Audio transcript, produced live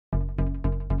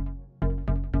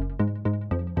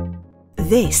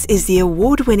This is the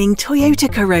award-winning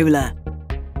Toyota Corolla.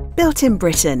 Built in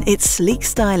Britain, its sleek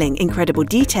styling, incredible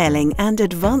detailing and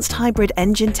advanced hybrid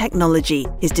engine technology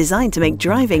is designed to make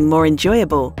driving more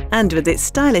enjoyable. And with its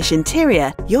stylish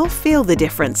interior, you'll feel the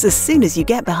difference as soon as you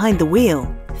get behind the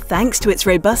wheel. Thanks to its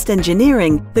robust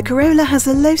engineering, the Corolla has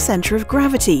a low centre of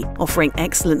gravity, offering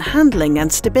excellent handling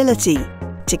and stability.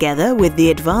 Together with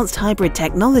the advanced hybrid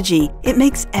technology, it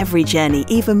makes every journey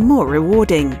even more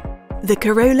rewarding. The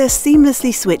Corolla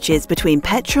seamlessly switches between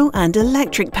petrol and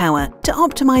electric power to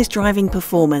optimize driving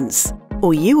performance.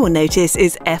 All you will notice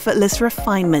is effortless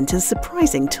refinement and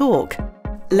surprising torque.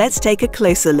 Let's take a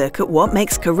closer look at what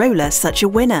makes Corolla such a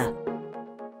winner.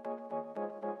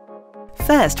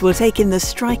 First, we'll take in the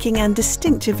striking and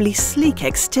distinctively sleek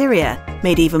exterior,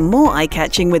 made even more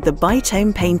eye-catching with the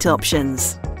bi-tone paint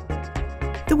options.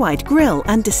 The wide grille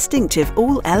and distinctive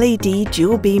all-LED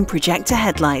dual-beam projector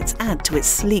headlights add to its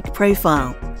sleek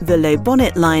profile. The low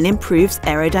bonnet line improves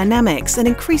aerodynamics and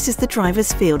increases the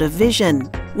driver's field of vision,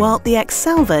 while the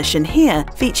XL version here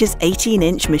features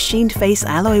 18-inch machined-face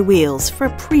alloy wheels for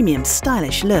a premium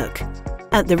stylish look.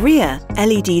 At the rear,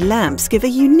 LED lamps give a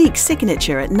unique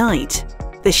signature at night.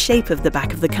 The shape of the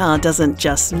back of the car doesn't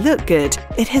just look good,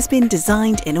 it has been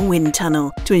designed in a wind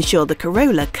tunnel to ensure the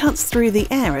Corolla cuts through the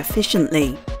air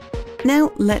efficiently.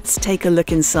 Now let's take a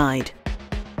look inside.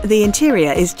 The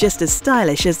interior is just as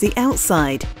stylish as the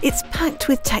outside. It's packed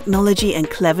with technology and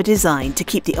clever design to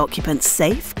keep the occupants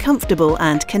safe, comfortable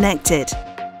and connected.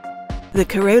 The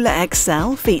Corolla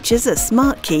XL features a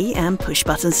smart key and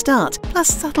push-button start, plus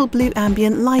subtle blue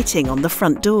ambient lighting on the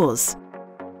front doors.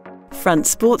 Front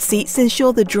sports seats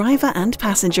ensure the driver and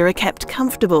passenger are kept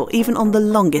comfortable even on the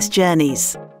longest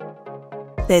journeys.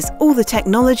 There's all the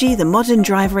technology the modern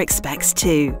driver expects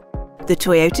too. The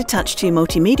Toyota Touch 2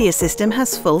 multimedia system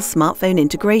has full smartphone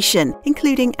integration,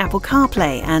 including Apple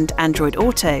CarPlay and Android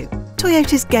Auto.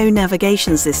 Toyota's Go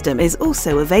navigation system is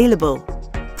also available.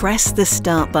 Press the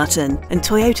start button and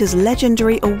Toyota's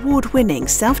legendary award-winning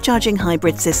self-charging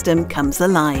hybrid system comes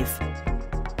alive.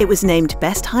 It was named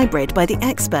Best Hybrid by the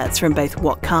experts from both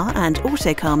What Car and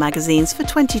AutoCar magazines for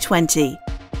 2020.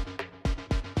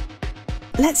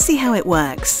 Let's see how it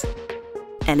works.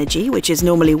 Energy, which is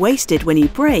normally wasted when you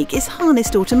brake, is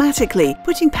harnessed automatically,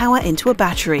 putting power into a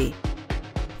battery.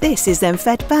 This is then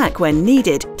fed back when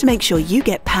needed to make sure you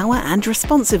get power and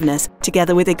responsiveness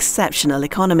together with exceptional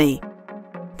economy.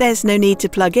 There's no need to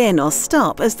plug in or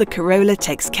stop as the Corolla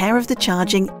takes care of the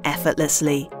charging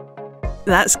effortlessly.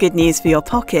 That's good news for your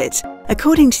pocket.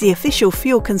 According to the official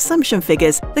fuel consumption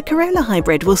figures, the Corolla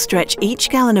Hybrid will stretch each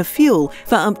gallon of fuel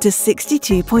for up to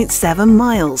 62.7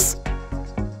 miles.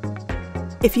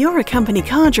 If you're a company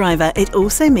car driver, it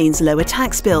also means lower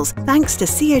tax bills thanks to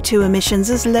CO2 emissions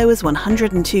as low as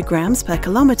 102 grams per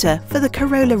kilometre for the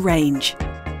Corolla range.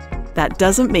 That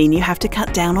doesn't mean you have to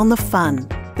cut down on the fun.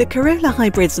 The Corolla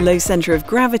Hybrid's low centre of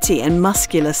gravity and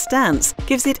muscular stance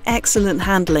gives it excellent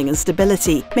handling and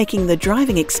stability, making the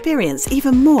driving experience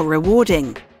even more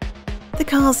rewarding. The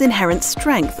car's inherent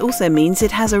strength also means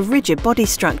it has a rigid body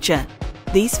structure.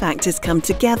 These factors come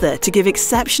together to give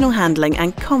exceptional handling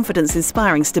and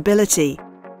confidence-inspiring stability.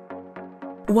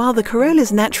 While the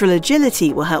Corolla's natural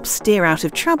agility will help steer out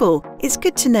of trouble, it's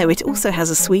good to know it also has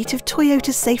a suite of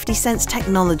Toyota Safety Sense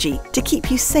technology to keep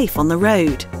you safe on the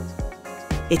road.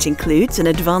 It includes an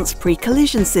advanced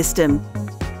pre-collision system,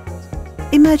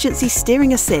 emergency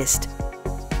steering assist,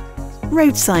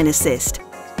 road sign assist,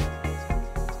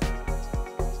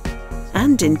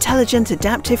 and intelligent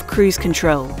adaptive cruise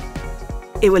control.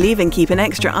 It will even keep an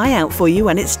extra eye out for you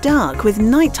when it's dark with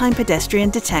nighttime pedestrian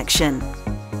detection.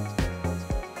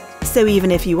 So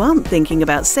even if you aren't thinking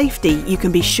about safety, you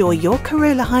can be sure your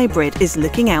Corolla Hybrid is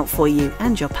looking out for you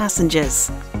and your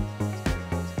passengers.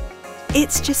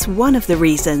 It's just one of the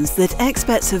reasons that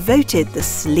experts have voted the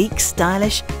sleek,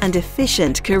 stylish and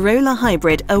efficient Corolla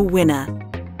Hybrid a winner.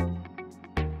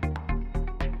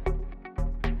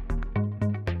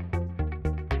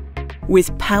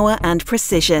 With power and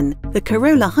precision, the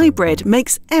Corolla Hybrid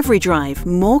makes every drive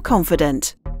more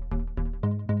confident.